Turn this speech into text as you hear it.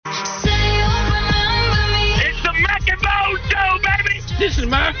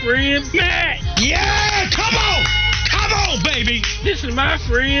friend Matt. Yeah, come on! Come on, baby! This is my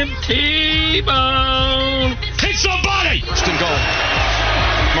friend T-Bone. Hit somebody! First and goal.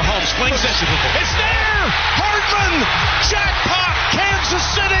 Mahomes flings it. It's there! Hardman! Jackpot! Kansas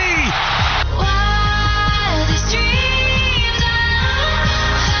City!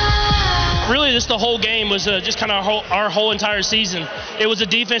 Really, just the whole game was just kind of our whole entire season. It was the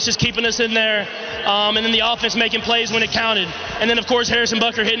defense just keeping us in there, and then the offense making plays when it counted. And then, of course, Harrison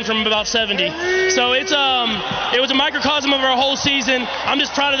Butker hitting from about 70. So it was a microcosm of our whole season. I'm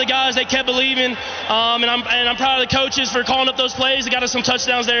just proud of the guys. They kept believing, and I'm proud of the coaches for calling up those plays. They got us some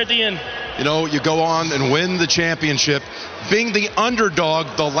touchdowns there at the end. You know, you go on and win the championship, being the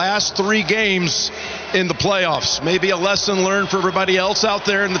underdog the last 3 games in the playoffs. Maybe a lesson learned for everybody else out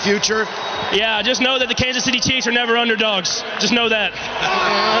there in the future? Yeah, just know that the Kansas City Chiefs are never underdogs. Just know that.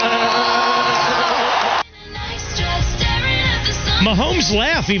 Mahomes'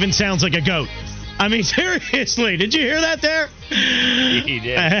 laugh even sounds like a goat. I mean, seriously, did you hear that there? He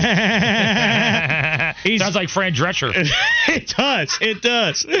did. Sounds like Fran Drescher. It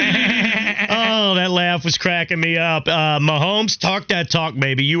does. Oh, that laugh was cracking me up. Mahomes, talk that talk,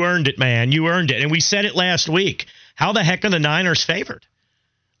 baby. You earned it, man. You earned it. And we said it last week. How the heck are the Niners favored?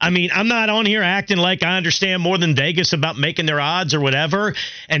 I mean, I'm not on here acting like I understand more than Vegas about making their odds or whatever.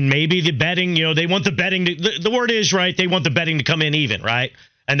 And maybe the betting, they want the betting. The word is, right, they want the betting to come in even, right?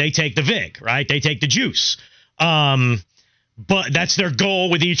 And they take the vig, right? They take the juice. But that's their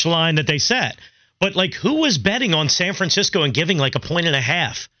goal with each line that they set. But, who was betting on San Francisco and giving, 1.5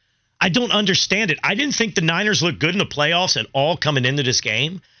 points? I don't understand it. I didn't think the Niners looked good in the playoffs at all coming into this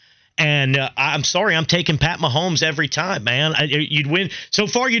game. And I'm sorry, I'm taking Pat Mahomes every time, man. You'd win. So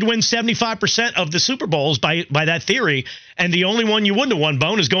far, you'd win 75% of the Super Bowls by that theory. And the only one you wouldn't have won,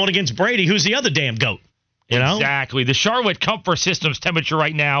 Bone, is going against Brady, who's the other damn GOAT. Exactly. The Charlotte Comfort Systems temperature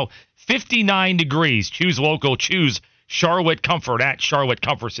right now, 59 degrees. Choose local. Choose Charlotte Comfort at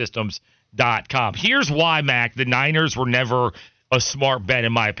charlottecomfortsystems.com. Here's why, Mac, the Niners were never a smart bet,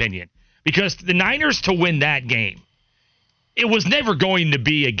 in my opinion. Because the Niners, to win that game, it was never going to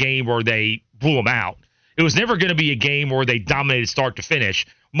be a game where they blew them out. It was never going to be a game where they dominated start to finish.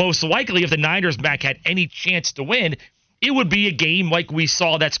 Most likely, if the Niners, Mac, had any chance to win, it would be a game like we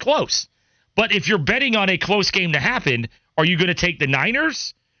saw that's close. But if you're betting on a close game to happen, are you going to take the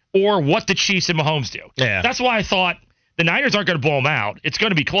Niners or what the Chiefs and Mahomes do? Yeah. That's why I thought the Niners aren't going to blow them out. It's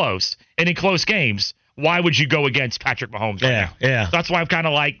going to be close. And in close games, why would you go against Patrick Mahomes right now? Yeah. That's why I'm kind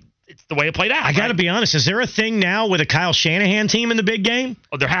of like, it's the way it played out. I got to be honest. Is there a thing now with a Kyle Shanahan team in the big game?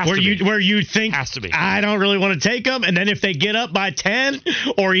 Oh, there has to be. Where you think, has to be. I don't really want to take them. And then if they get up by 10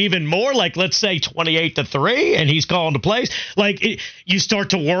 or even more, let's say 28-3, and he's calling the plays, you start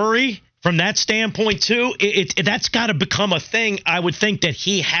to worry. From that standpoint, too, that's got to become a thing. I would think that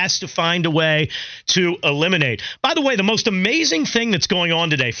he has to find a way to eliminate. By the way, the most amazing thing that's going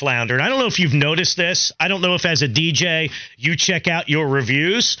on today, Flounder, and I don't know if you've noticed this. I don't know if as a DJ you check out your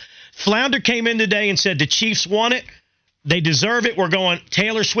reviews. Flounder came in today and said the Chiefs want it. They deserve it. We're going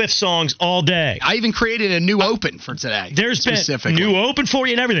Taylor Swift songs all day. I even created a new open for today. There's been new open for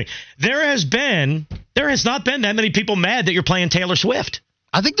you and everything. There has not been that many people mad that you're playing Taylor Swift.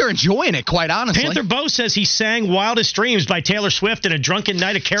 I think they're enjoying it, quite honestly. Panther Bo says he sang Wildest Dreams by Taylor Swift in a drunken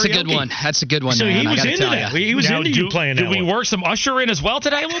night of karaoke. That's a good one. That's a good one, so man. He was into that. He was into you playing that. Did we work some Usher in as well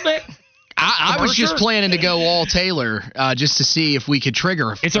today a little bit? I was just planning to go all Taylor just to see if we could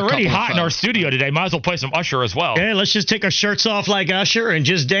trigger. It's already hot in our studio today. Might as well play some Usher as well. Yeah, let's just take our shirts off like Usher and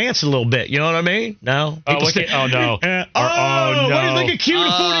just dance a little bit. You know what I mean? No. Oh, no. What do you look at Q,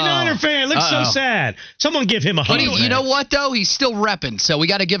 the 49er fan? Looks so sad. Someone give him a hug. But you know what, though? He's still repping, so we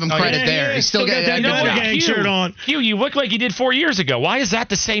got to give him credit there. Yeah, he's still got that gang shirt on. Q, you look like you did 4 years ago. Why is that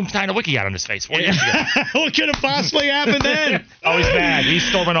the same kind of look he got on his face 4 years ago? What could have possibly happened then? Oh, he's bad. He's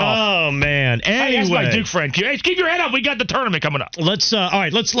storming off. Oh, man. Anyway. My Duke friend. Hey, keep your head up. We got the tournament coming up. Let's all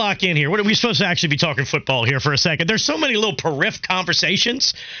right, let's lock in here. What are we supposed to actually be talking football here for a second? There's so many little periph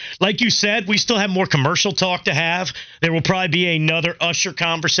conversations. Like you said, we still have more commercial talk to have. There will probably be another Usher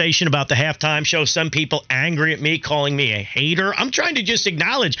conversation about the halftime show. Some people angry at me, calling me a hater. I'm trying to just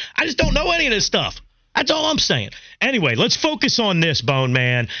acknowledge I just don't know any of this stuff. That's all I'm saying. Anyway, let's focus on this, Bone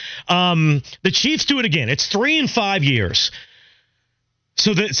Man. The Chiefs do it again. It's 3 in 5 years.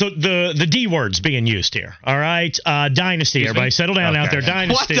 So the D word's being used here, all right? Dynasty, everybody settle down out there.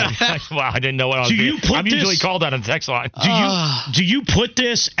 Dynasty. What the heck? Wow, I didn't know what I was doing. I'm usually called out on the text line. Do you put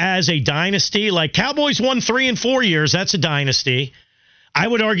this as a dynasty? Like Cowboys won 3 in 4 years. That's a dynasty. I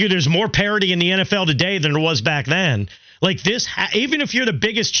would argue there's more parity in the NFL today than there was back then. Like this, even if you're the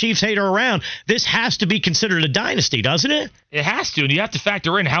biggest Chiefs hater around, this has to be considered a dynasty, doesn't it? It has to, and you have to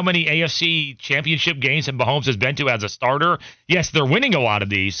factor in how many AFC championship games that Mahomes has been to as a starter. Yes, they're winning a lot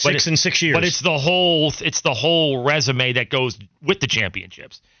of these. 6 in 6 years. But it's the whole resume that goes with the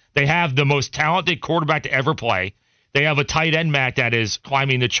championships. They have the most talented quarterback to ever play. They have a tight end, Mac, that is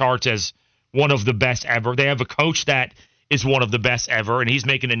climbing the charts as one of the best ever. They have a coach that is one of the best ever, and he's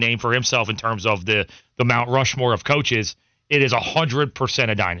making a name for himself in terms of the Mount Rushmore of coaches. It is 100%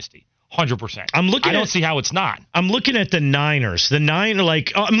 a dynasty. 100%. I don't see how it's not. I'm looking at the Niners.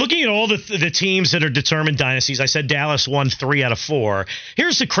 I'm looking at all the teams that are determined dynasties. I said Dallas won 3 out of 4.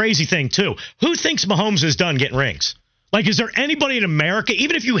 Here's the crazy thing, too. Who thinks Mahomes is done getting rings? Like, is there anybody in America,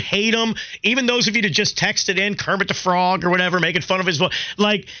 even if you hate him, even those of you that just texted in Kermit the Frog or whatever, making fun of his voice,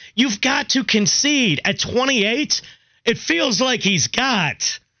 like, you've got to concede. At 28, it feels like he's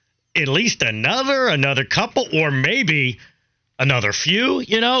got at least another couple, or maybe another few,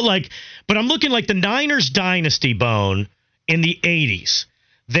 but I'm looking like the Niners dynasty, Bone, in the 80s.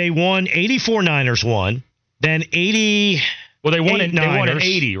 They won, 84 Niners won, then 80. Well, they won in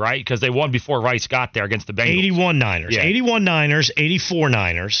 80, right? Because they won before Rice got there against the Bengals. 81 Niners. Yeah. 81 Niners, 84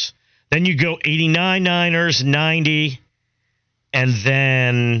 Niners. Then you go 89 Niners, 90, and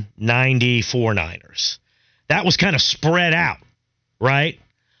then 94 Niners. That was kind of spread out, right?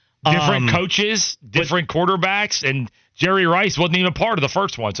 Different coaches, different quarterbacks, and Jerry Rice wasn't even a part of the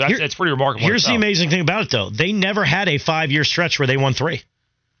first one, so that's pretty remarkable. Here's the amazing thing about it, though. They never had a 5-year stretch where they won 3.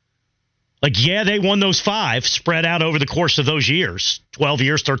 Like, yeah, they won those 5 spread out over the course of those years, 12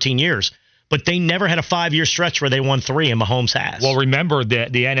 years, 13 years, but they never had a 5-year stretch where they won 3, and Mahomes has. Well, remember the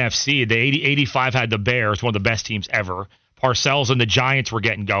NFC, the 85 had the Bears, one of the best teams ever. Parcells and the Giants were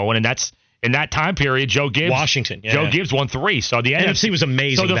getting going, and that's in that time period, Joe Gibbs. Washington, yeah. Joe Gibbs won 3. So the NFC was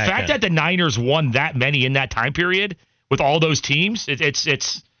amazing. So the fact that the Niners won that many in that time period with all those teams,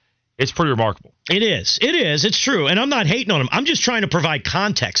 it's pretty remarkable. It is. It's true, and I'm not hating on them. I'm just trying to provide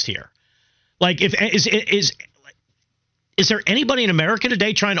context here. Like, is there anybody in America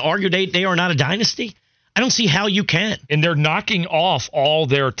today trying to argue they are not a dynasty? I don't see how you can. And they're knocking off all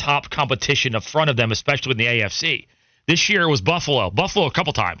their top competition in front of them, especially in the AFC. This year it was Buffalo. Buffalo a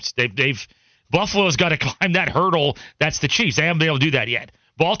couple times. Buffalo's got to climb that hurdle. That's the Chiefs. They haven't been able to do that yet.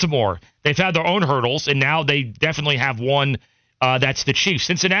 Baltimore, they've had their own hurdles, and now they definitely have one. That's the Chiefs.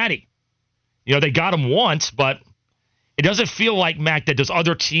 Cincinnati, they got them once, but it doesn't feel like, Mac, that those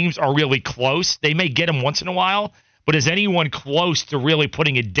other teams are really close. They may get them once in a while, but is anyone close to really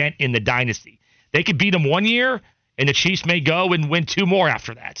putting a dent in the dynasty? They could beat them one year, and the Chiefs may go and win 2 more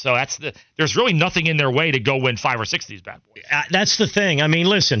after that. So there's really nothing in their way to go win 5 or 6 of these bad boys. That's the thing. I mean,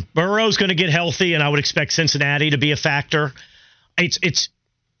 listen, Burrow's going to get healthy, and I would expect Cincinnati to be a factor. It's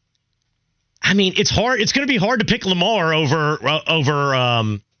hard. It's going to be hard to pick Lamar over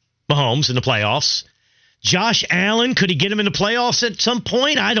Mahomes in the playoffs. Josh Allen, could he get him in the playoffs at some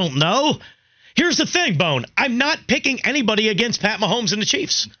point? I don't know. Here's the thing, Bone. I'm not picking anybody against Pat Mahomes and the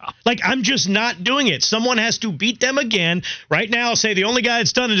Chiefs. Like, I'm just not doing it. Someone has to beat them again. Right now, I'll say the only guy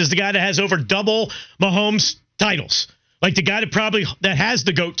that's done it is the guy that has over double Mahomes titles. Like the guy that has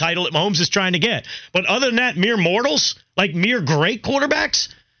the GOAT title that Mahomes is trying to get. But other than that, mere mortals, like mere great quarterbacks,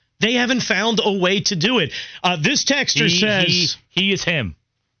 they haven't found a way to do it. This texter says... He is him.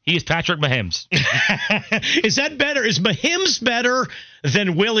 He is Patrick Mahomes. Is that better? Is Mahomes better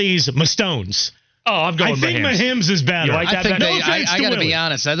than Willie's Mastones? Oh, I'm going I think Mahomes is better. You like that better? I got to be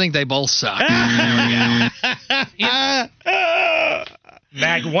honest. I think they both suck.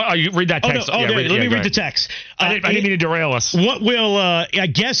 Mac, you read that text. Let me read the text. I didn't mean to derail us. What will, I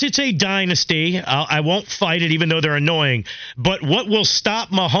guess it's a dynasty. I won't fight it even though they're annoying. But what will stop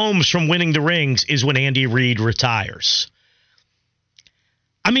Mahomes from winning the rings is when Andy Reid retires.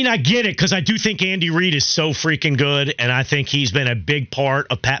 I mean, I get it because I do think Andy Reid is so freaking good, and I think he's been a big part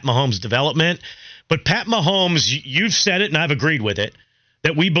of Pat Mahomes' development. But Pat Mahomes, you've said it, and I've agreed with it,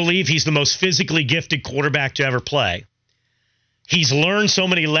 that we believe he's the most physically gifted quarterback to ever play. He's learned so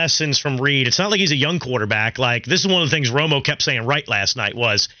many lessons from Reid. It's not like he's a young quarterback. Like, this is one of the things Romo kept saying right last night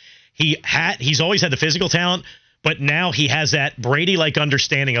was he's always had the physical talent, but now he has that Brady-like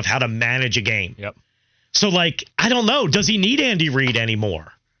understanding of how to manage a game. Yep. So, like, I don't know. Does he need Andy Reid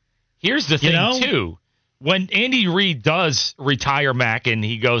anymore? Here's the thing, too. When Andy Reid does retire, Mac, and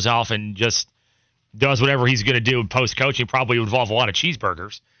he goes off and just does whatever he's going to do post-coaching, probably would involve a lot of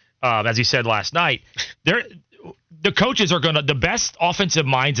cheeseburgers, as he said last night. The coaches are going to – the best offensive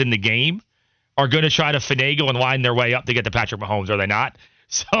minds in the game are going to try to finagle and line their way up to get to Patrick Mahomes, are they not?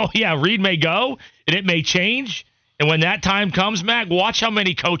 So, yeah, Reid may go, and it may change. And when that time comes, Mac, watch how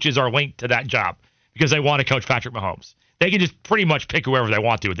many coaches are linked to that job because they want to coach Patrick Mahomes. They can just pretty much pick whoever they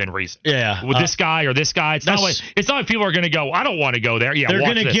want to within reason. Yeah. With this guy or this guy. It's not like people are going to go, I don't want to go there. Yeah, they're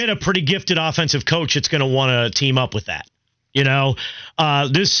going to get a pretty gifted offensive coach that's going to want to team up with that. You know,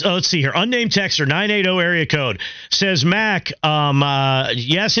 let's see here. Unnamed texter, 980 area code, says, Mac,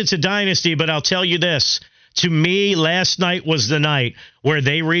 yes, it's a dynasty, but I'll tell you this. To me, last night was the night where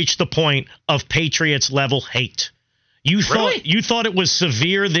they reached the point of Patriots level hate. You thought it was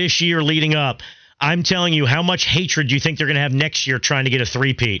severe this year leading up. I'm telling you, how much hatred do you think they're going to have next year trying to get a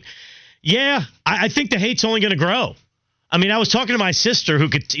three-peat? Yeah, I think the hate's only going to grow. I mean, I was talking to my sister who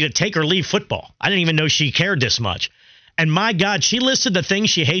could take or leave football. I didn't even know she cared this much. And my God, she listed the things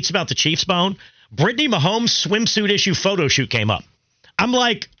she hates about the Chiefs, Bone. Brittany Mahomes' swimsuit issue photo shoot came up. I'm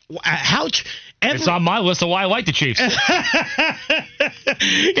like, how? It's on my list of why I like the Chiefs. Yeah,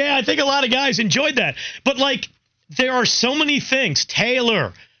 I think a lot of guys enjoyed that. But, like, there are so many things.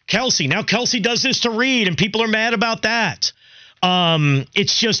 Taylor, Kelsey. Now Kelsey does this to Reed, and people are mad about that.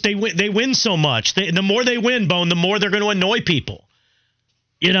 It's just they win so much. The more they win, Bone, the more they're going to annoy people.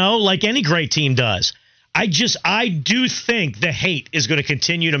 You know, like any great team does. I do think the hate is going to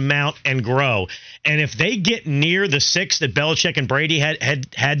continue to mount and grow. And if they get near the 6 that Belichick and Brady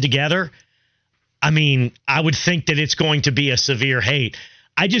had together, I mean, I would think that it's going to be a severe hate.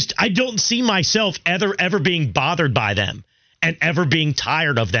 I don't see myself ever being bothered by them and ever being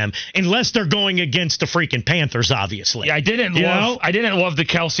tired of them unless they're going against the freaking Panthers, obviously. Yeah, I didn't love the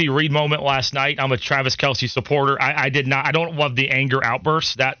Kelsey Reed moment last night. I'm a Travis Kelsey supporter. I did not. I don't love the anger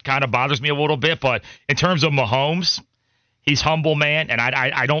outbursts. That kind of bothers me a little bit. But in terms of Mahomes, he's humble, man, and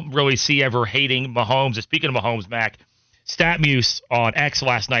I don't really see ever hating Mahomes. And speaking of Mahomes, Mac, StatMuse on X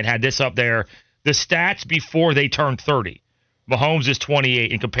last night had this up there. The stats before they turned 30. Mahomes is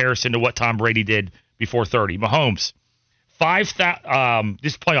 28 in comparison to what Tom Brady did before 30. Mahomes,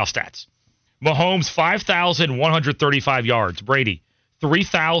 this playoff stats. Mahomes, 5,135 yards. Brady,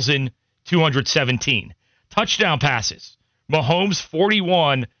 3,217. Touchdown passes. Mahomes,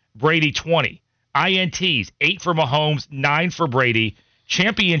 41. Brady, 20. INTs, 8 for Mahomes, 9 for Brady.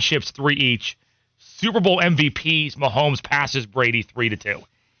 Championships, 3 each. Super Bowl MVPs, Mahomes passes Brady 3-2.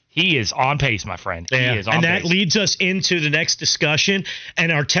 He is on pace, my friend. Yeah. He is on pace. And that leads us into the next discussion. And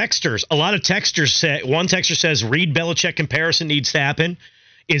our texters, a lot of texters say, one texter says Reed Belichick comparison needs to happen.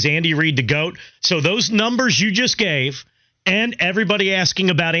 Is Andy Reid the GOAT? So those numbers you just gave and everybody asking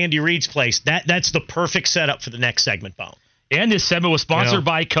about Andy Reid's place, that's the perfect setup for the next segment, Bone. And this segment was sponsored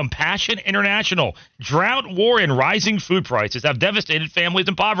by Compassion International. Drought, war, and rising food prices have devastated families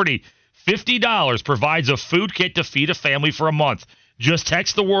in poverty. $50 provides a food kit to feed a family for a month. Just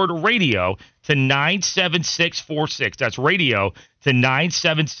text the word radio to 97646. That's radio to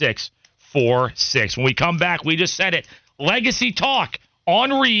 97646. When we come back, we just said it. Legacy talk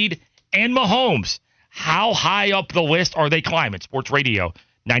on Reed and Mahomes. How high up the list are they climbing? Sports Radio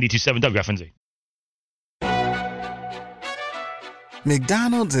 92.7 WFNZ.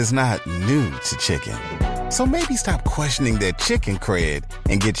 McDonald's is not new to chicken. So maybe stop questioning their chicken cred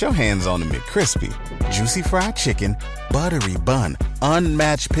and get your hands on the McCrispy. Juicy fried chicken, buttery bun,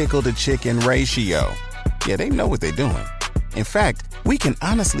 unmatched pickle to chicken ratio. Yeah, they know what they're doing. In fact, we can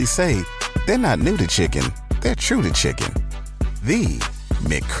honestly say they're not new to chicken. They're true to chicken. The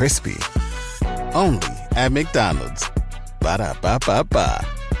McCrispy. Only at McDonald's. Ba-da-ba-ba-ba.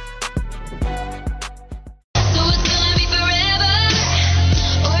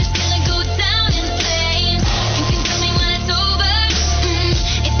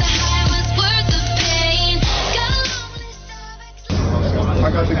 I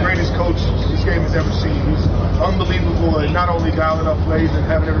got the greatest coach this game has ever seen. He's unbelievable and not only dialing up plays and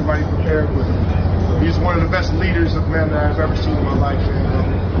having everybody prepared, but he's one of the best leaders of men that I've ever seen in my life.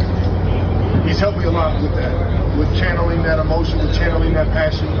 And he's helped me a lot with that, with channeling that emotion, with channeling that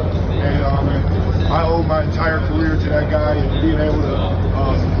passion. And I owe my entire career to that guy and being able to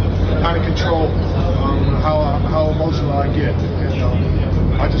kind of control how emotional I get.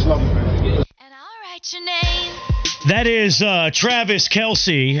 And I just love him, man. And I'll write your name. That is Travis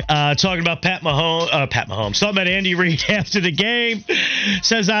Kelsey talking about Pat Mahomes. Talking about Andy Reid after the game.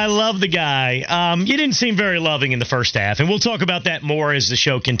 Says, I love the guy. You didn't seem very loving in the first half. And we'll talk about that more as the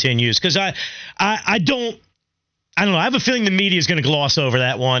show continues. Because I don't know. I have a feeling the media is going to gloss over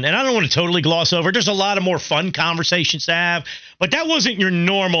that one. And I don't want to totally gloss over it. There's a lot of more fun conversations to have. But that wasn't your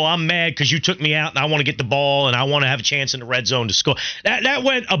normal, I'm mad because you took me out and I want to get the ball and I want to have a chance in the red zone to score. That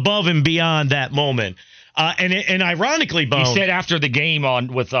went above and beyond that moment. And ironically, Bone, he said after the game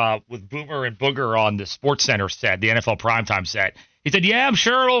with Boomer and Booger on the Sports Center set, the NFL primetime set, he said, "Yeah, I'm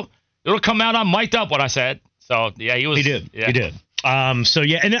sure it'll come out on mic'd up what I said." So yeah, he did. So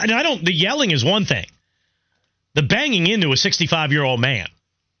yeah, and I don't. The yelling is one thing. the banging into a 65-year-old man.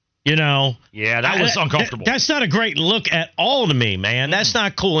 You know? Yeah, that was uncomfortable. That's not a great look at all to me, man. That's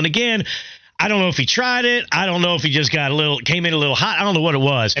not cool. And again, I don't know if he tried it. I don't know if he just came in a little hot. I don't know what it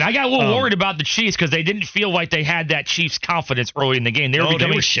was. And I got a little worried about the Chiefs because they didn't feel like they had that Chiefs confidence early in the game. They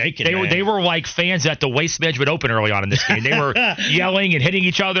were shaking. They were like fans at the Waste Management Open early on in this game. They were yelling and hitting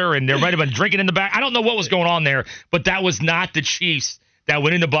each other, and they might have been drinking in the back. I don't know what was going on there, but that was not the Chiefs that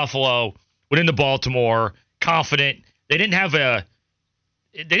went into Buffalo, went into Baltimore, confident. They didn't have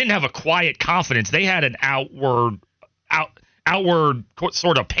a quiet confidence. They had an outward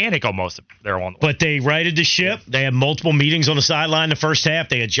sort of panic almost there on. But they righted the ship. They had multiple meetings on the sideline in the first half.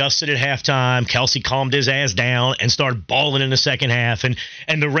 They adjusted at halftime. Kelsey calmed his ass down and started balling in the second half.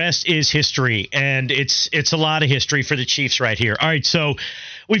 And the rest is history. And it's a lot of history for the Chiefs right here. All right, so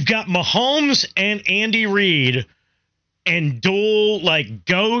we've got Mahomes and Andy Reid and dual like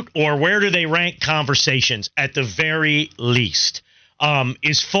GOAT or where do they rank conversations at the very least.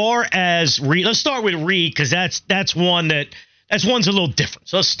 As far as Reid, let's start with Reid because that's one's a little different.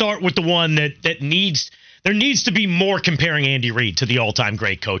 So let's start with the one that needs to be more comparing Andy Reid to the all-time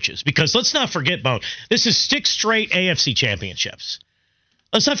great coaches because let's not forget, Bone, this is 6 straight AFC championships.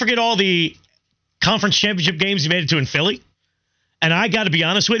 Let's not forget all the conference championship games he made it to in Philly. And I got to be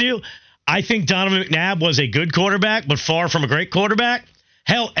honest with you, I think Donovan McNabb was a good quarterback, but far from a great quarterback.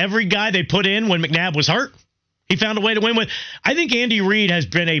 Hell, every guy they put in when McNabb was hurt, he found a way to win with. I think Andy Reid has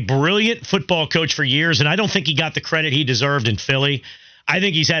been a brilliant football coach for years, and I don't think he got the credit he deserved in Philly. I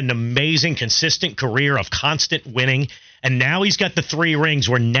think he's had an amazing, consistent career of constant winning, and now he's got the 3 rings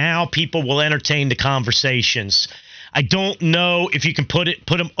where now people will entertain the conversations. I don't know if you can put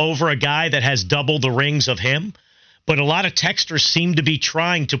him over a guy that has double the rings of him, but a lot of texters seem to be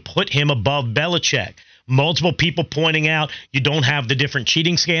trying to put him above Belichick. Multiple people pointing out you don't have the different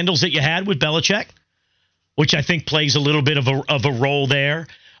cheating scandals that you had with Belichick, which I think plays a little bit of a role there.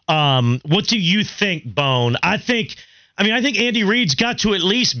 What do you think, Bone? I think Andy Reid's got to at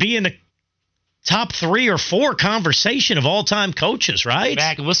least be in the top 3 or 4 conversation of all-time coaches, right?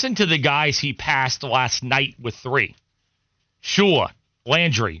 Mac, listen to the guys he passed last night with 3. Shula,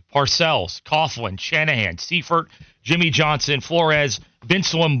 Landry, Parcells, Coughlin, Shanahan, Seifert, Jimmy Johnson, Flores,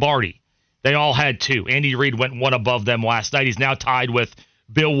 Vince Lombardi. They all had 2. Andy Reid went 1 above them last night. He's now tied with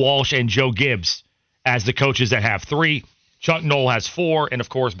Bill Walsh and Joe Gibbs as the coaches that have 3. Chuck Noll has 4, and, of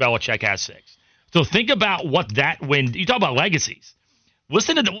course, Belichick has 6. So think about what that win – you talk about legacies.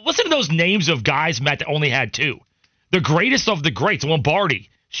 Listen to those names of guys, Matt, that only had 2. The greatest of the greats, Lombardi,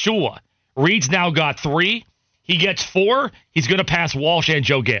 Shula. Reid's now got 3. He gets 4. He's going to pass Walsh and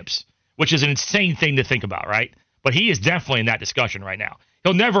Joe Gibbs, which is an insane thing to think about, right? But he is definitely in that discussion right now.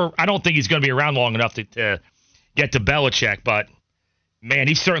 He'll never – I don't think he's going to be around long enough to get to Belichick, but – man,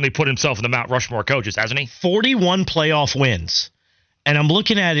 he's certainly put himself in the Mount Rushmore coaches, hasn't he? 41 playoff wins. And I'm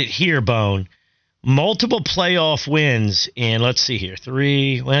looking at it here, Bone. Multiple playoff wins in, let's see here,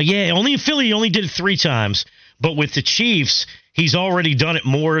 3. Well, yeah, only in Philly he only did it 3 times. But with the Chiefs, he's already done it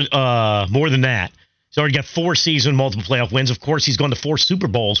more than that. He's already got 4 season multiple playoff wins. Of course, he's gone to 4 Super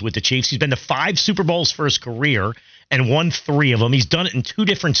Bowls with the Chiefs. He's been to 5 Super Bowls for his career and won 3 of them. He's done it in 2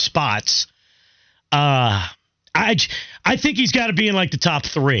 different spots. I think he's got to be in like the top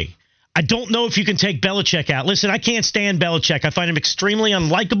 3. I don't know if you can take Belichick out. Listen, I can't stand Belichick. I find him extremely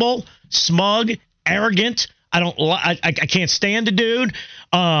unlikable, smug, arrogant. I can't stand the dude.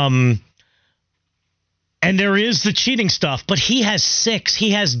 And there is the cheating stuff, but he has 6.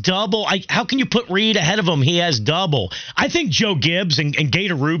 He has double. How can you put Reid ahead of him? He has double. I think Joe Gibbs and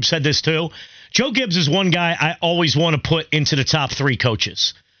Gator Rube said this too. Joe Gibbs is one guy I always want to put into the top 3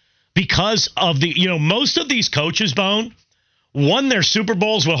 coaches. Because of the, most of these coaches, Bone, won their Super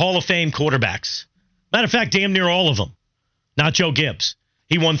Bowls with Hall of Fame quarterbacks. Matter of fact, damn near all of them. Not Joe Gibbs.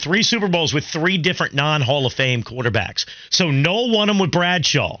 He won 3 Super Bowls with 3 different non-Hall of Fame quarterbacks. So Noel won them with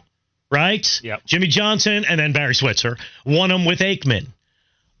Bradshaw, right? Yep. Jimmy Johnson and then Barry Switzer won them with Aikman.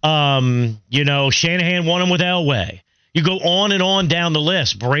 Shanahan won them with Elway. You go on and on down the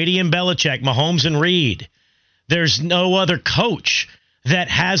list. Brady and Belichick, Mahomes and Reid. There's no other coach that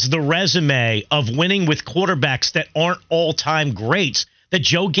has the resume of winning with quarterbacks that aren't all-time greats that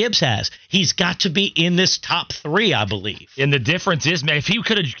Joe Gibbs has. He's got to be in this top 3, I believe. And the difference is, man, if he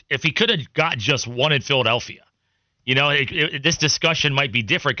could have got just 1 in Philadelphia, this discussion might be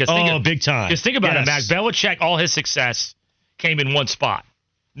different. Big time. Because think about it, Mac. Belichick, all his success came in 1 spot.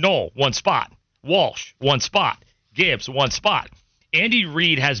 Noel, 1 spot. Walsh, 1 spot. Gibbs, 1 spot. Andy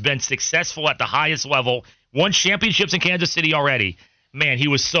Reid has been successful at the highest level, won championships in Kansas City already. Man, he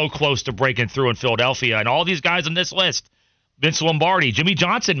was so close to breaking through in Philadelphia. And all these guys on this list, Vince Lombardi, Jimmy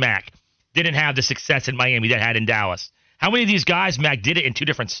Johnson, Mac, didn't have the success in Miami that had in Dallas. How many of these guys, Mac, did it in 2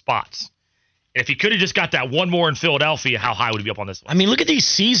 different spots? And if he could have just got that one more in Philadelphia, how high would he be up on this one? I mean, look at these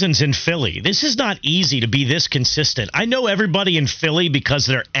seasons in Philly. This is not easy to be this consistent. I know everybody in Philly, because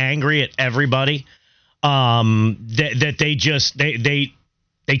they're angry at everybody, that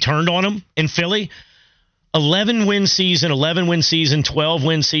they turned on him in Philly. 11-win season, 11-win season,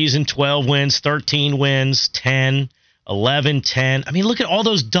 12-win season, 12 wins, 13 wins, 10, 11, 10. I mean, look at all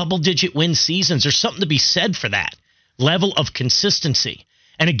those double-digit win seasons. There's something to be said for that level of consistency.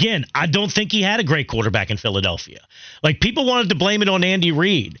 And again, I don't think he had a great quarterback in Philadelphia. Like, people wanted to blame it on Andy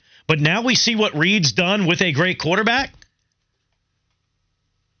Reid, but now we see what Reid's done with a great quarterback.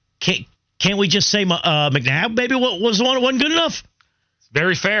 Can't we just say McNabb maybe was the one that wasn't good enough?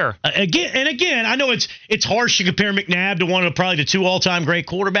 Very fair. Again, I know it's harsh to compare McNabb to one of probably the 2 all-time great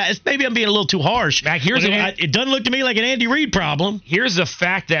quarterbacks. Maybe I'm being a little too harsh. Mac, it doesn't look to me like an Andy Reid problem. Here's a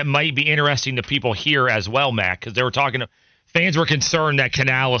fact that might be interesting to people here as well, Mac, because they were talking. Fans were concerned that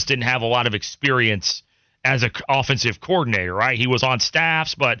Canales didn't have a lot of experience as an offensive coordinator, right? He was on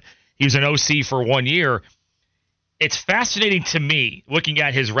staffs, but he was an OC for 1 year. It's fascinating to me, looking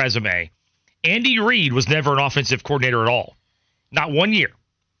at his resume, Andy Reid was never an offensive coordinator at all. Not 1 year.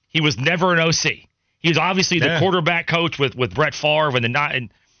 He was never an OC. He was obviously the quarterback coach with Brett Favre, and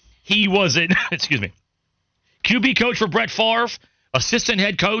he wasn't, excuse me, QB coach for Brett Favre, assistant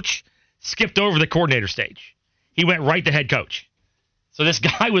head coach, skipped over the coordinator stage. He went right to head coach. So this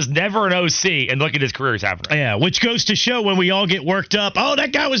guy was never an OC, and look at his career he's having. Yeah, which goes to show when we all get worked up, oh,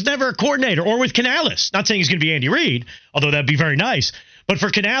 that guy was never a coordinator, or with Canales. Not saying he's going to be Andy Reid, although that'd be very nice. But for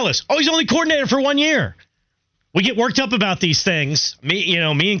Canales, oh, he's only coordinator for 1 year. We get worked up about these things,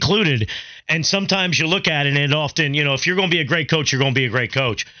 me included, and sometimes you look at it and it often, if you're going to be a great coach, you're going to be a great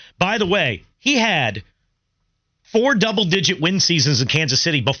coach. By the way, he had 4 double-digit win seasons in Kansas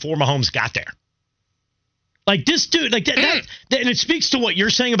City before Mahomes got there. Like, this dude, like that, and it speaks to what you're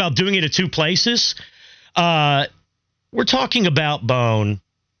saying about doing it at 2 places. We're talking about, Bone,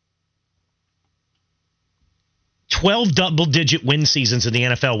 12 double-digit win seasons in the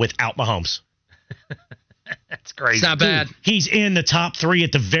NFL without Mahomes. That's crazy. It's not bad. Dude, he's in the top 3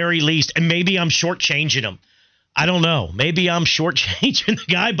 at the very least, and maybe I'm shortchanging him. I don't know. Maybe I'm shortchanging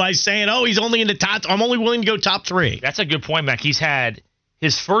the guy by saying, oh, he's only in the top. I'm only willing to go top 3. That's a good point, Mac. He's had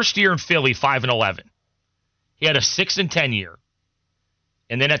his first year in Philly, 5-11. He had a 6-10 year,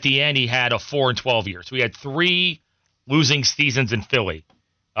 and then at the end he had a 4-12 year. So he had 3 losing seasons in Philly.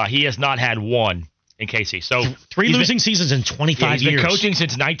 He has not had 1 in KC. So 3 losing seasons in 25 years. He's been coaching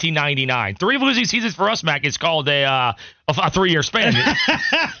since 1999. 3 losing seasons for us, Mac. It's called a 3-year span.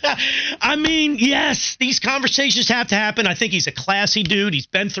 I mean, yes, these conversations have to happen. I think he's a classy dude. He's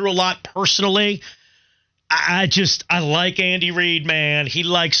been through a lot personally. I like Andy Reid, man. He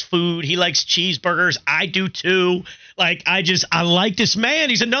likes food. He likes cheeseburgers. I do too. Like, I like this man.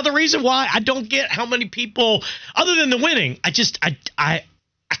 He's another reason why I don't get how many people, other than the winning, I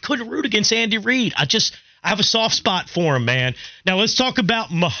couldn't root against Andy Reid. I have a soft spot for him, man. Now let's talk about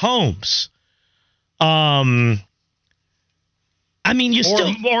Mahomes. I mean,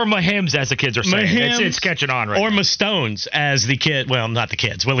 or Mahomes, as the kids are saying. It's catching on right now. Or Mastones, as the kid. Well, not the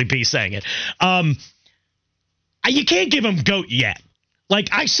kids. Willie B saying it. You can't give him GOAT yet. Like,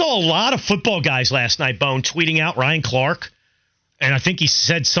 I saw a lot of football guys last night, Bone, tweeting out Ryan Clark. And I think he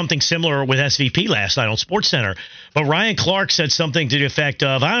said something similar with SVP last night on SportsCenter. But Ryan Clark said something to the effect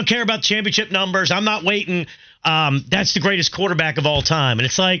of, I don't care about the championship numbers. I'm not waiting. That's the greatest quarterback of all time. And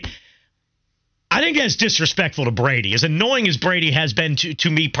it's like, I think that's disrespectful to Brady. As annoying as Brady has been to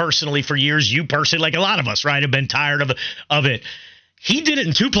me personally for years, you personally, like a lot of us, right, have been tired of it. He did it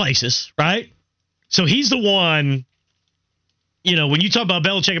in 2 places, right? So he's the one, when you talk about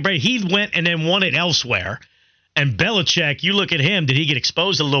Belichick and Brady, he went and then won it elsewhere. And Belichick, you look at him, did he get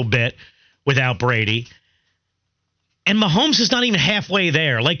exposed a little bit without Brady? And Mahomes is not even halfway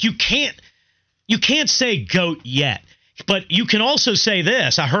there. Like, you can't say GOAT yet. But you can also say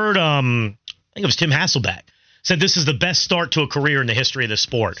this. I heard, I think it was Tim Hasselbeck, said this is the best start to a career in the history of the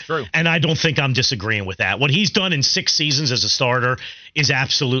sport. True. And I don't think I'm disagreeing with that. What he's done in 6 seasons as a starter is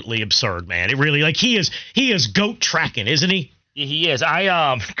absolutely absurd, man. It really, like, he is GOAT tracking, isn't he? He is.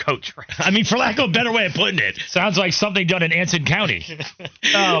 GOAT tracking. I mean, for lack of a better way of putting it. Sounds like something done in Anson County.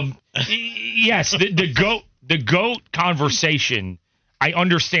 Yes, the GOAT conversation, I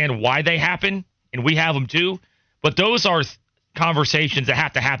understand why they happen, and we have them too, but those are conversations that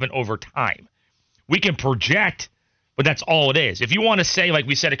have to happen over time. We can project, but that's all it is. If you want to say, like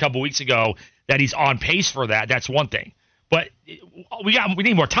we said a couple weeks ago, that he's on pace for that, that's one thing. But we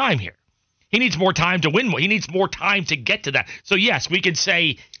need more time here. He needs more time to win. He needs more time to get to that. So, yes, we can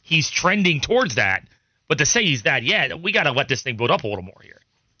say he's trending towards that. But to say he's that, we got to let this thing build up a little more here.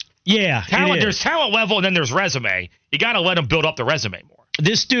 Yeah. There's talent level, and then there's resume. You got to let him build up the resume more.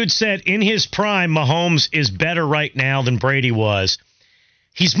 This dude said in his prime, Mahomes is better right now than Brady was.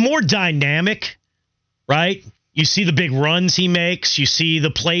 He's more dynamic, right? You see the big runs he makes. You see the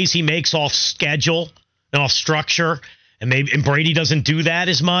plays he makes off schedule and off structure. And Brady doesn't do that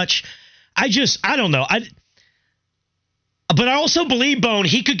as much. I don't know. But I also believe, Bone,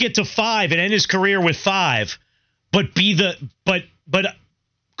 he could get to 5 and end his career with 5, but could be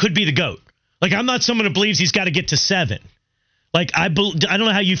the GOAT. Like, I'm not someone who believes he's got to get to 7. Like, I don't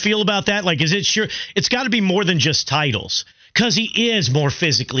know how you feel about that. Like, is it sure? It's got to be more than just titles, because he is more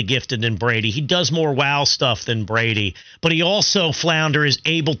physically gifted than Brady. He does more wow stuff than Brady, but he also, Flounder, is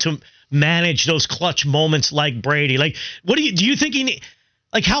able to manage those clutch moments like Brady. Like, do you think he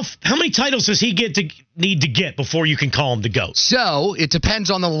like how many titles does he need to get before you can call him the GOAT? So it depends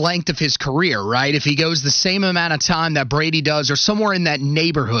on the length of his career, right? If he goes the same amount of time that Brady does, or somewhere in that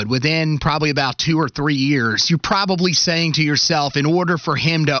neighborhood within probably about 2 or 3 years, you're probably saying to yourself, in order for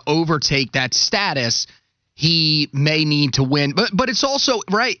him to overtake that status, he may need to win. But it's also,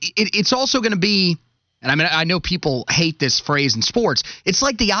 right, it's also going to be, and I mean, I know people hate this phrase in sports, it's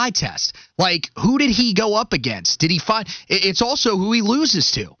like the eye test. Like, who did he go up against? Did he find? It's also who he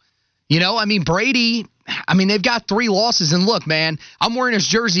loses to. You know, I mean, Brady, they've got 3 losses. And look, man, I'm wearing his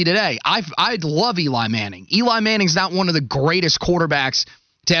jersey today. I love Eli Manning. Eli Manning's not one of the greatest quarterbacks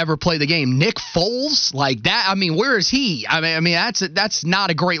to ever play the game. Nick Foles, like that, where is he? That's not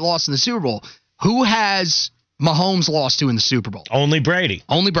a great loss in the Super Bowl. Who has Mahomes lost to in the Super Bowl? Only Brady.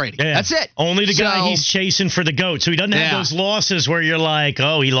 Yeah. That's it. Only the guy he's chasing for the GOAT. So he doesn't have those losses where you're like,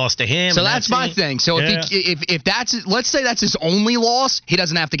 oh, he lost to him. So that's my thing. So if that's, let's say that's his only loss, he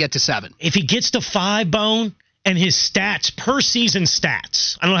doesn't have to get to 7. If he gets to 5, Bone, and his stats, per season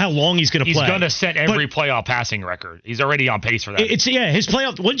stats, I don't know how long he's going to play. He's going to set every playoff passing record. He's already on pace for that. His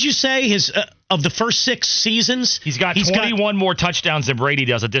playoff. What did you say? His of the first 6 seasons, he's got 21 more touchdowns than Brady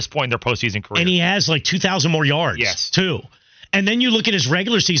does at this point in their postseason career, and he has like 2,000 more yards. Yes, too. And then you look at his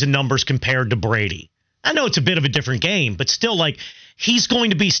regular season numbers compared to Brady. I know it's a bit of a different game, but still, like, he's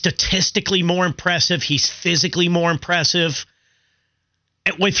going to be statistically more impressive. He's physically more impressive.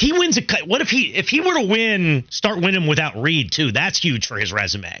 If he wins if he were to start winning without Reed too, that's huge for his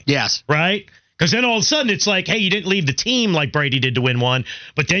resume. Yes. Right? Because then all of a sudden it's like, hey, you didn't leave the team like Brady did to win one,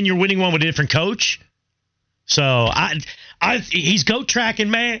 but then you're winning one with a different coach. So he's GOAT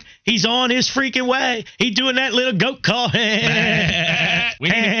tracking, man. He's on his freaking way. He's doing that little GOAT call. He's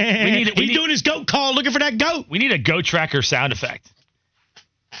doing his GOAT call, looking for that GOAT. We need a GOAT tracker sound effect.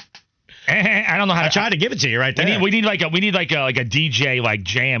 I don't know how I tried to give it to you right there. We need like a DJ like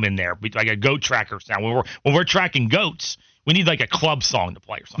jam in there, like a GOAT tracker sound. When we're tracking goats, we need like a club song to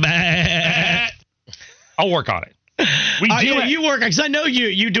play or something. I'll work on it. You work, because I know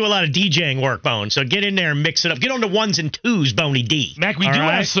you do a lot of DJing work, Bone. So get in there and mix it up. Get on to 1s and 2s, Boney D. Mac, we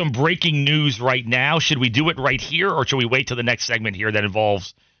have some breaking news right now. Should we do it right here, or should we wait till the next segment here that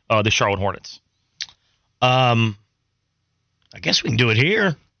involves the Charlotte Hornets? I guess we can do it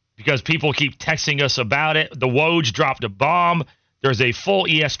here. Because people keep texting us about it. The Woj dropped a bomb. There's a full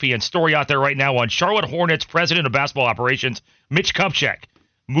ESPN story out there right now on Charlotte Hornets president of basketball operations, Mitch Kupchak,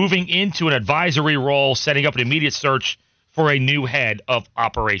 moving into an advisory role, setting up an immediate search for a new head of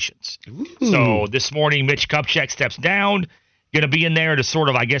operations. Ooh. So this morning, Mitch Kupchak steps down, going to be in there to sort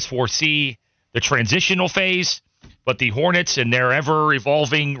of, I guess, foresee the transitional phase. But the Hornets and their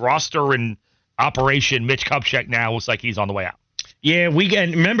ever-evolving roster and operation, Mitch Kupchak now looks like he's on the way out. Yeah, and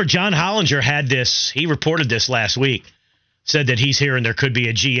remember John Hollinger had this. He reported this last week. Said that he's hearing there could be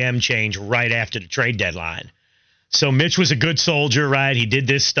a GM change right after the trade deadline. So Mitch was a good soldier, right? He did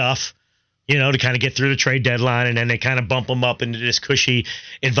this stuff, to kind of get through the trade deadline, and then they kind of bump him up into this cushy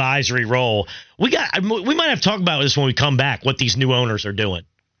advisory role. We might have to talk about this when we come back, what these new owners are doing.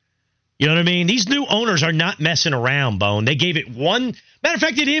 You know what I mean? These new owners are not messing around, Bone. They gave it matter of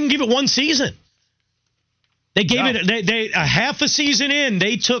fact, they didn't even give it 1 season. They gave it a half a season in.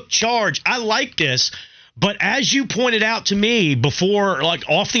 They took charge. I like this. But as you pointed out to me before, like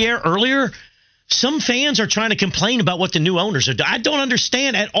off the air earlier, some fans are trying to complain about what the new owners are doing. I don't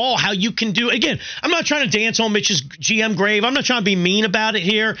understand at all how you can do. Again, I'm not trying to dance on Mitch's GM grave. I'm not trying to be mean about it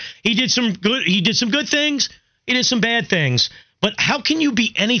here. He did some good things. He did some bad things. But how can you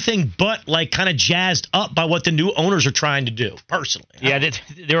be anything but like kind of jazzed up by what the new owners are trying to do, personally? Yeah,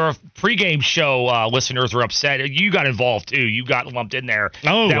 there are pregame show listeners were upset. You got involved too. You got lumped in there.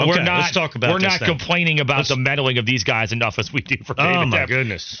 Oh, that okay. Let's talk about this. We're not complaining about the meddling of these guys enough as we do for David. Oh, my Depp.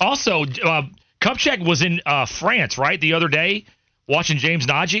 goodness. Also, Kupchak was in France, right, the other day, watching James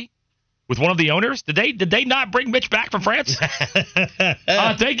Nagy with one of the owners. Did they not bring Mitch back from France?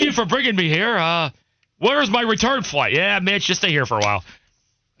 Thank you for bringing me here. Where's my return flight? Yeah, Mitch, just stay here for a while.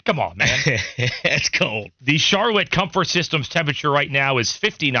 Come on, man. It's cold. The Charlotte Comfort Systems temperature right now is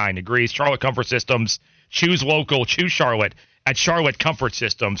 59 degrees. Charlotte Comfort Systems. Choose local. Choose Charlotte at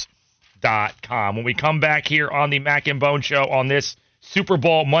charlottecomfortsystems.com. When we come back here on the Mac and Bone Show on this Super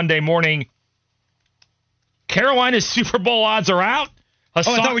Bowl Monday morning, Carolina's Super Bowl odds are out. I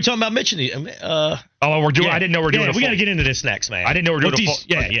thought we were talking about Mitch. We're doing. Yeah. I didn't know we're doing. We got to get into this next, man. I didn't know we're doing.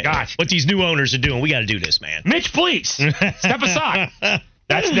 Gosh, what these new owners are doing, we got to do this, man. Mitch, please step aside.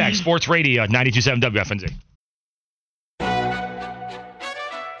 That's next. Sports Radio 92.7 WFNZ.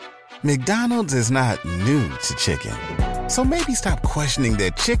 McDonald's is not new to chicken, so maybe stop questioning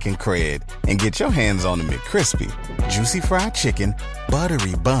their chicken cred and get your hands on the McCrispy, juicy fried chicken,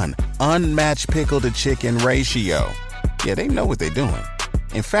 buttery bun, unmatched pickle to chicken ratio. Yeah, they know what they're doing.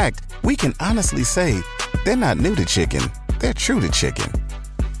 In fact, we can honestly say they're not new to chicken, they're true to chicken.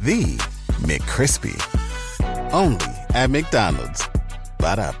 The McCrispy. Only at McDonald's.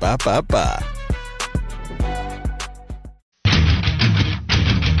 Ba-da-ba-ba-ba.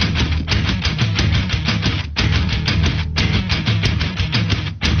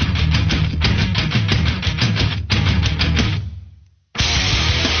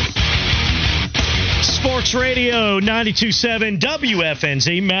 Sports Radio 92.7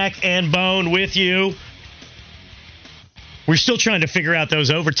 WFNZ, Mac and Bone with you. We're still trying to figure out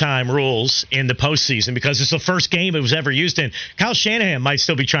those overtime rules in the postseason because it's the first game it was ever used in. Kyle Shanahan might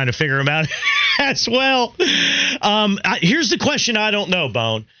still be trying to figure them out as well. Here's the question I don't know,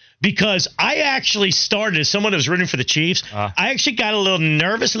 Bone, because I actually started as someone who was rooting for the Chiefs. I actually got a little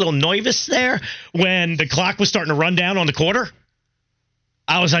nervous there when the clock was starting to run down on the quarter.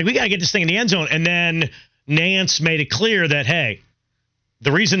 I was like, we got to get this thing in the end zone. And then Nance made it clear that, hey,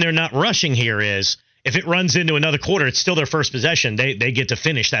 the reason they're not rushing here is if it runs into another quarter, it's still their first possession. They get to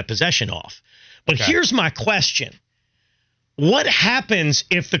finish that possession off. But here's my question. What happens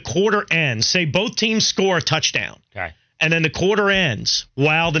if the quarter ends, say both teams score a touchdown, and then the quarter ends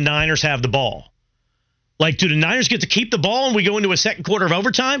while the Niners have the ball? Like, do the Niners get to keep the ball and we go into a second quarter of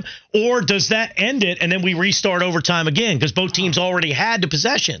overtime? Or does that end it and then we restart overtime again because both teams already had the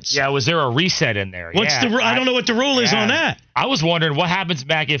possessions? Yeah, was there a reset in there? I don't know what the rule is on that. I was wondering what happens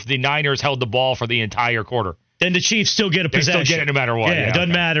back if the Niners held the ball for the entire quarter. Then the Chiefs still get a possession. They still get it no matter what. Yeah, it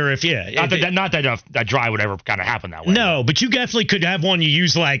doesn't matter if, Not that drive would ever kind of happen that way. No, but you definitely could have one you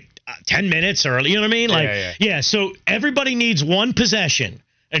use like 10 minutes or, you know what I mean? Yeah, so everybody needs one possession.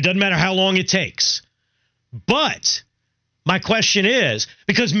 It doesn't matter how long it takes. But my question is,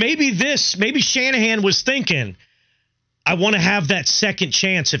 because maybe Shanahan was thinking, I want to have that second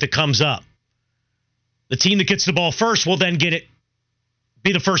chance if it comes up. The team that gets the ball first will then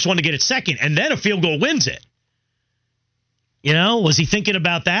be the first one to get it second, and then a field goal wins it. You know, was he thinking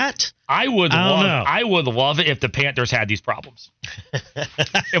about that? I would love it if the Panthers had these problems.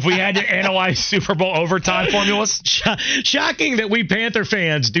 If we had to analyze Super Bowl overtime formulas. Shocking that we Panther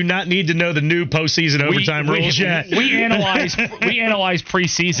fans do not need to know the new postseason overtime rules yet. We analyze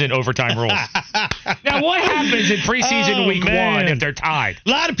preseason overtime rules. Now, what happens in preseason week 1 if they're tied?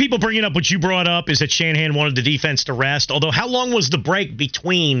 A lot of people bringing up what you brought up is that Shanahan wanted the defense to rest. Although, how long was the break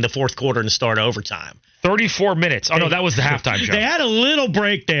between the fourth quarter and the start of overtime? 34 minutes. Oh, no, that was the halftime show. They had a little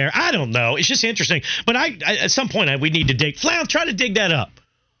break there. I don't know. It's just interesting. But at some point, we need to dig. Flound, try to dig that up.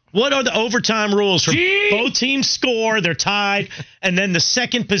 What are the overtime rules for both teams score, they're tied, and then the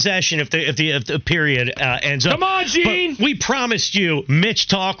second possession if the period ends up? Come on, Gene! But we promised you Mitch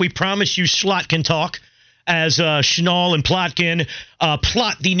talk. We promised you Schlotkin talk as Schnall and Plotkin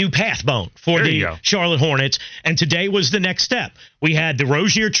plot the new path bone for the Charlotte Hornets. And today was the next step. We had the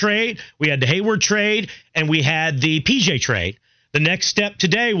Rozier trade, we had the Hayward trade, and we had the PJ trade. The next step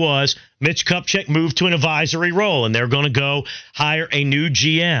today was Mitch Kupchak moved to an advisory role, and they're going to go hire a new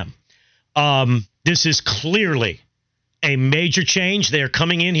GM. This is clearly a major change. They are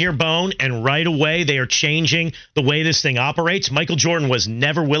coming in here, Bone, and right away they are changing the way this thing operates. Michael Jordan was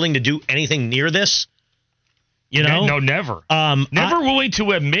never willing to do anything near this. You know? No, never. Never willing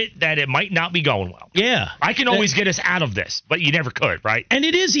to admit that it might not be going well. Yeah. I can always get us out of this, but you never could, right? And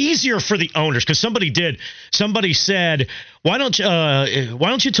it is easier for the owners because somebody said, why don't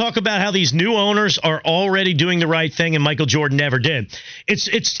you talk about how these new owners are already doing the right thing and Michael Jordan never did?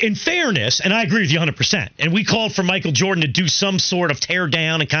 It's in fairness, and I agree with you 100%. And we called for Michael Jordan to do some sort of tear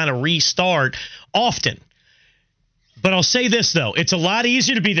down and kind of restart often. But I'll say this, though. It's a lot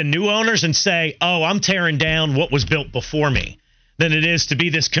easier to be the new owners and say, oh, I'm tearing down what was built before me than it is to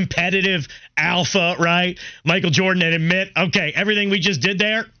be this competitive alpha, right? Michael Jordan, and admit, okay, everything we just did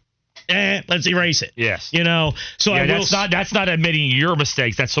there, let's erase it. Yes. You know? So that's not admitting your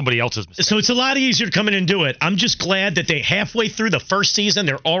mistakes. That's somebody else's mistake. So it's a lot easier to come in and do it. I'm just glad that they halfway through the first season,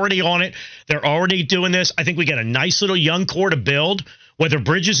 they're already on it. They're already doing this. I think we got a nice little young core to build, whether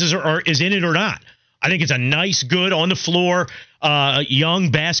Bridges is in it or not. I think it's a nice, good, on-the-floor,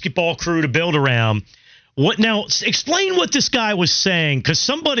 young basketball crew to build around. Now, explain what this guy was saying, because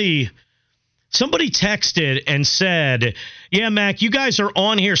somebody texted and said, yeah, Mac, you guys are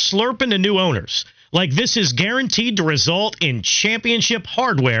on here slurping the new owners. Like this is guaranteed to result in championship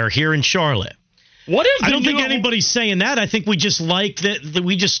hardware here in Charlotte. What if I don't think anybody's saying that. I think we just like that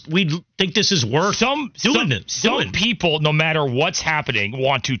we think this is worth some people, no matter what's happening,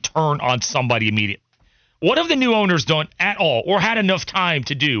 want to turn on somebody immediately. What have the new owners done at all or had enough time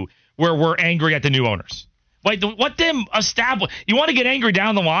to do where we're angry at the new owners? Like, let them establish. You want to get angry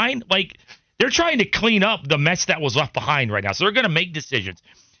down the line? Like, they're trying to clean up the mess that was left behind right now. So they're going to make decisions.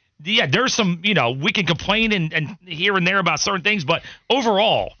 Yeah, there's some, we can complain and here and there about certain things, but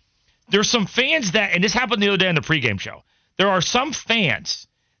overall, there's some fans that, and this happened the other day on the pregame show, there are some fans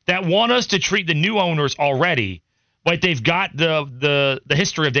that want us to treat the new owners already like they've got the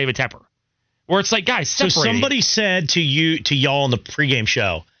history of David Tepper. Where it's like, guys, separate. So somebody said to y'all on the pregame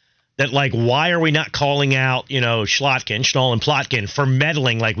show that, like, why are we not calling out, Schnall and Plotkin for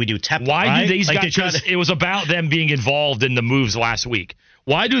meddling like we do Tepper? Why do these guys? It was about them being involved in the moves last week.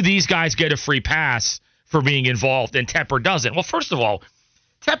 Why do these guys get a free pass for being involved and Tepper doesn't? Well, first of all,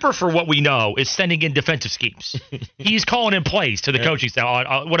 Tepper, for what we know, is sending in defensive schemes. He's calling in plays to the coaching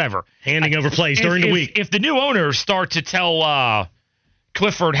staff, whatever. Handing over plays during the week. If the new owners start to tell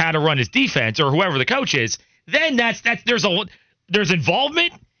Clifford how to run his defense or whoever the coach is, then there's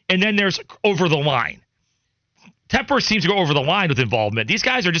involvement and then there's over the line. Tepper seems to go over the line with involvement. These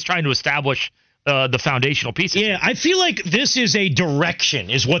guys are just trying to establish the foundational pieces. Yeah, I feel like this is a direction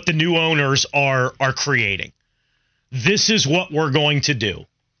is what the new owners are creating. This is what we're going to do.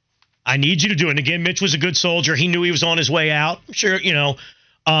 I need you to do it. And again, Mitch was a good soldier. He knew he was on his way out. I'm sure,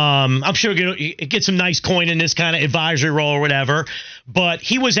 I'm sure he'll get some nice coin in this kind of advisory role or whatever, but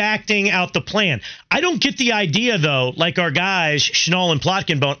he was acting out the plan. I don't get the idea, though, like our guys, Schnall and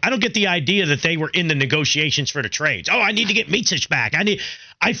Plotkin, I don't get the idea that they were in the negotiations for the trades. Oh, I need to get Micic back.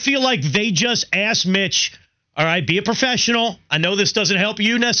 I feel like they just asked Mitch, all right, be a professional. I know this doesn't help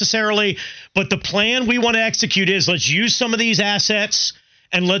you necessarily, but the plan we want to execute is let's use some of these assets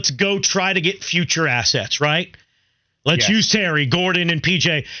and let's go try to get future assets, right? Let's use Terry, Gordon, and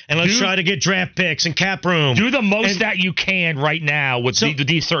PJ, and let's try to get draft picks and cap room. Do the most that you can right now with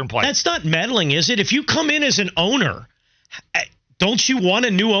these certain players. That's not meddling, is it? If you come in as an owner, don't you want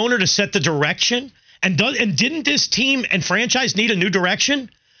a new owner to set the direction? And didn't this team and franchise need a new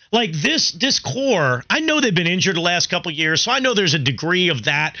direction? Like this core, I know they've been injured the last couple of years, so I know there's a degree of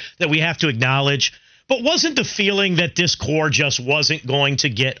that we have to acknowledge. But wasn't the feeling that this core just wasn't going to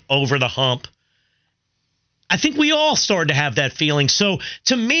get over the hump? I think we all started to have that feeling. So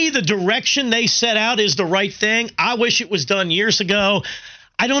to me, the direction they set out is the right thing. I wish it was done years ago.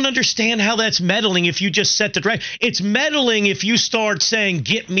 I don't understand how that's meddling if you just set the direction. It's meddling if you start saying,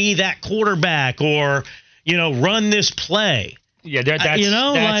 get me that quarterback or, run this play. Yeah,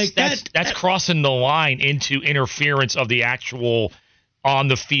 that's crossing the line into interference of the actual on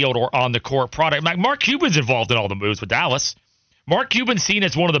the field or on the court product. Like Mark Cuban's involved in all the moves with Dallas. Mark Cuban's seen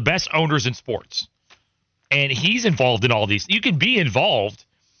as one of the best owners in sports. And he's involved in all these. You can be involved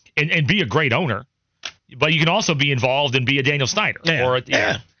and be a great owner, but you can also be involved and be a Daniel Snyder.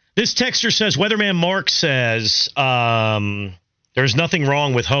 Yeah. This texter says, Weatherman Mark says, there's nothing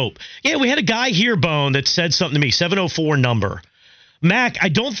wrong with hope. Yeah, we had a guy here, Bone, that said something to me, 704 number. Mac, I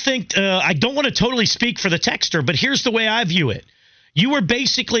don't want to totally speak for the texter, but here's the way I view it. You were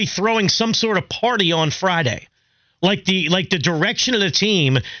basically throwing some sort of party on Friday. Like the direction of the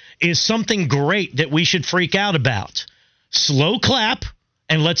team is something great that we should freak out about. Slow clap,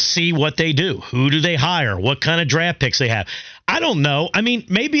 and let's see what they do. Who do they hire? What kind of draft picks they have? I don't know. I mean,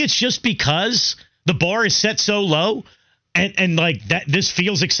 maybe it's just because the bar is set so low and like that this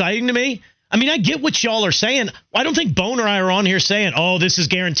feels exciting to me. I mean, I get what y'all are saying. I don't think Bone or I are on here saying, oh, this is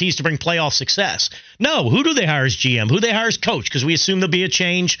guarantees to bring playoff success. No, who do they hire as GM? Who they hire as coach? Because we assume there'll be a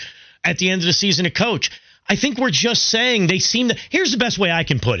change at the end of the season to coach. I think we're just saying they seem to – here's the best way I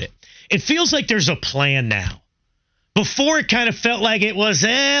can put it. It feels like there's a plan now. Before it kind of felt like it was,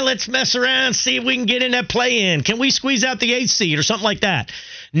 let's mess around, see if we can get in that play-in. Can we squeeze out the 8th seed or something like that?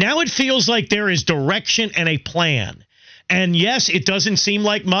 Now it feels like there is direction and a plan. And, yes, it doesn't seem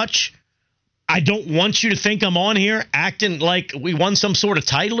like much. I don't want you to think I'm on here acting like we won some sort of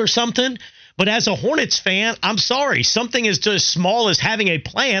title or something. But as a Hornets fan, I'm sorry. Something as small as having a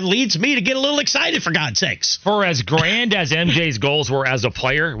plan leads me to get a little excited, for God's sakes. For as grand as MJ's goals were as a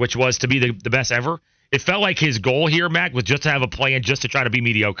player, which was to be the best ever, it felt like his goal here, Mac, was just to have a plan just to try to be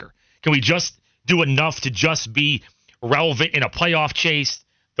mediocre. Can we just do enough to just be relevant in a playoff chase,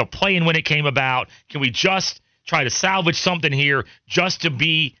 the play-in when it came about? Can we just try to salvage something here just to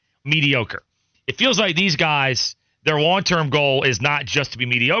be mediocre? It feels like these guys, their long-term goal is not just to be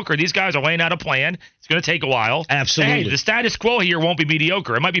mediocre. These guys are laying out a plan. It's going to take a while. Absolutely. Hey, the status quo here won't be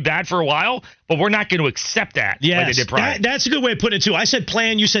mediocre. It might be bad for a while, but we're not going to accept that like they did prior. That's a good way to put it, too. I said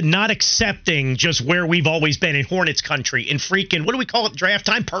plan. You said not accepting just where we've always been in Hornets country, in freaking, what do we call it, draft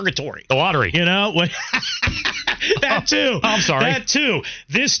time? Purgatory. The lottery. You know? That, too. I'm sorry. That, too.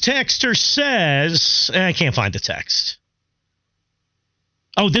 This texter says, I can't find the text.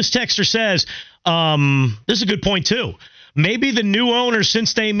 Oh, this texter says, this is a good point, too. Maybe the new owners,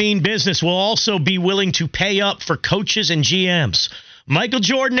 since they mean business, will also be willing to pay up for coaches and GMs. Michael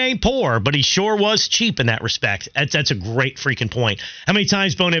Jordan ain't poor, but he sure was cheap in that respect. That's a great freaking point. How many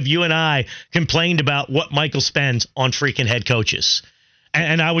times, Bone, have you and I complained about what Michael spends on freaking head coaches?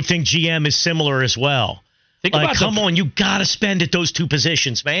 And I would think GM is similar as well. Come on, you got to spend at those two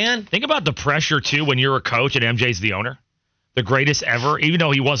positions, man. Think about the pressure, too, when you're a coach and MJ's the owner. The greatest ever, even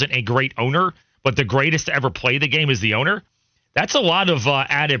though he wasn't a great owner, but the greatest to ever play the game is the owner. That's a lot of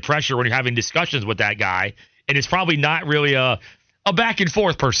added pressure when you're having discussions with that guy, and it's probably not really a back and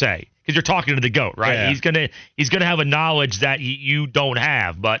forth per se, because you're talking to the GOAT, right? Yeah. He's gonna have a knowledge that you don't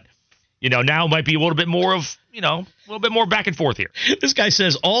have, but now might be a little bit more of a little bit more back and forth here. This guy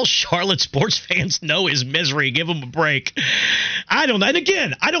says all Charlotte sports fans know is misery. Give them a break. I don't know. And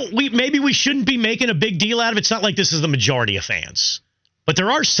again, maybe we shouldn't be making a big deal out of it. It's not like this is the majority of fans. But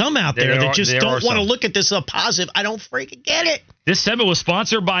there are some out there that just don't want to look at this as a positive. I don't freaking get it. This segment was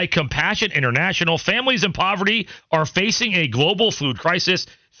sponsored by Compassion International. Families in poverty are facing a global food crisis.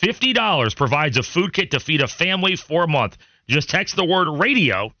 $50 provides a food kit to feed a family for a month. Just text the word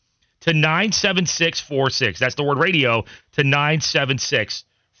radio to 97646. That's the word radio to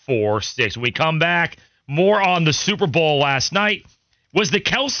 97646. When we come back, more on the Super Bowl last night. Was the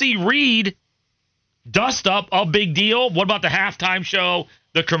Kelsey Reed dust up a big deal? What about the halftime show,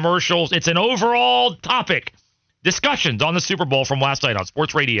 the commercials? It's an overall topic. Discussions on the Super Bowl from last night on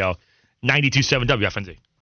Sports Radio 92.7 WFNZ.